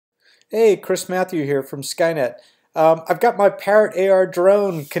Hey, Chris Matthew here from Skynet. I've got my Parrot AR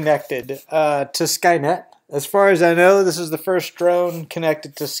drone connected to Skynet. As far as I know, this is the first drone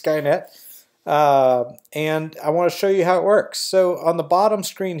connected to Skynet. And I want to show you how it works. So on the bottom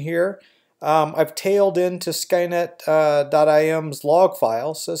screen here, I've tailed into SkyNet.im's log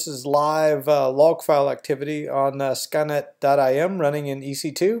file. So this is live log file activity on SkyNet.im running in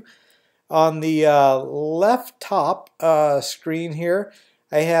EC2. On the left top screen here,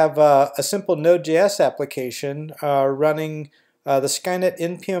 I have a simple Node.js application running the SkyNet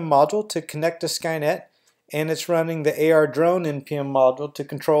NPM module to connect to Skynet, and it's running the AR Drone NPM module to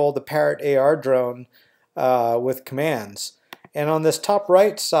control the Parrot AR Drone with commands. And on this top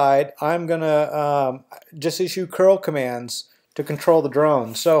right side, I'm going to just issue curl commands to control the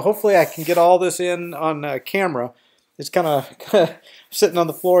drone. So hopefully I can get all this in on camera. It's kind of sitting on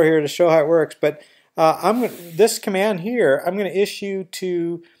the floor here to show how it works, but this command here, I'm going to issue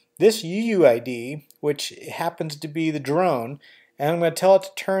to this UUID, which happens to be the drone, and I'm going to tell it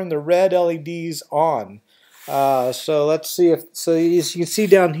to turn the red LEDs on. So let's see if, so as you can see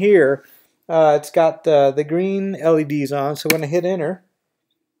down here, it's got the green LEDs on, so I'm going to hit enter.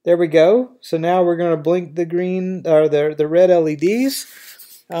 There we go. So now we're going to blink the green, or the red LEDs.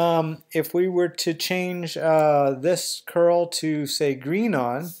 If we were to change this curl to, say, green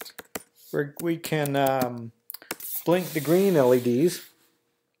on, we can blink the green LEDs.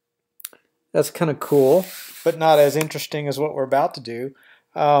 That's kind of cool, but not as interesting as what we're about to do.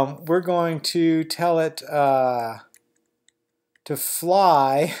 We're going to tell it to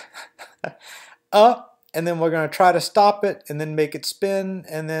fly up, and then we're going to try to stop it, and then make it spin,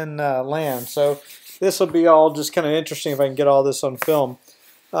 and then land. So this will be all just kind of interesting if I can get all this on film.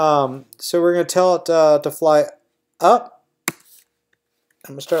 So we're going to tell it to fly up.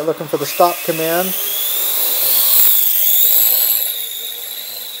 I'm going to start looking for the stop command.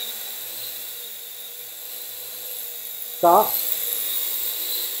 Stop.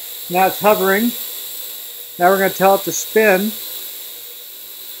 Now it's hovering. Now we're going to tell it to spin.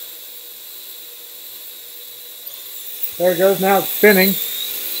 There it goes. Now it's spinning.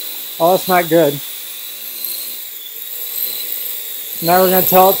 Oh, that's not good. Now we're going to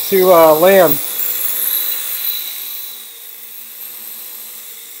tell it to land.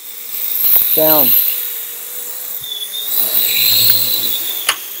 Down.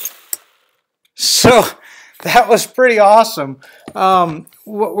 So that was pretty awesome.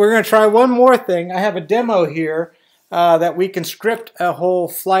 We're going to try one more thing. I have a demo here that we can script a whole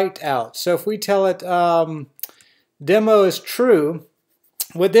flight out. So if we tell it demo is true,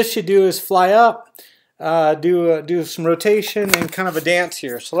 what this should do is fly up, do some rotation and kind of a dance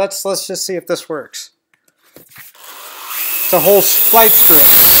here. So let's just see if this works. It's a whole flight string.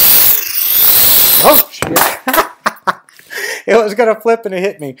 Oh, shit. It was going to flip and it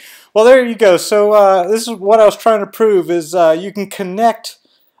hit me. Well, there you go. So this is what I was trying to prove is you can connect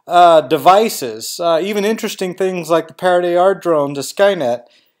devices, even interesting things like the Parrot AR drone to Skynet,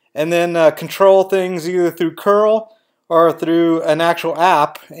 and then control things either through curl or through an actual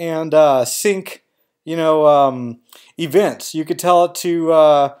app and sync, events. You could tell it to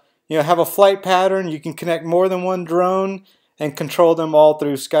have a flight pattern. You can connect more than one drone and control them all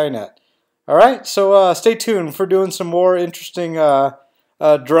through Skynet. All right, so stay tuned for doing some more interesting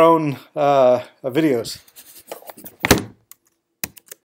drone videos.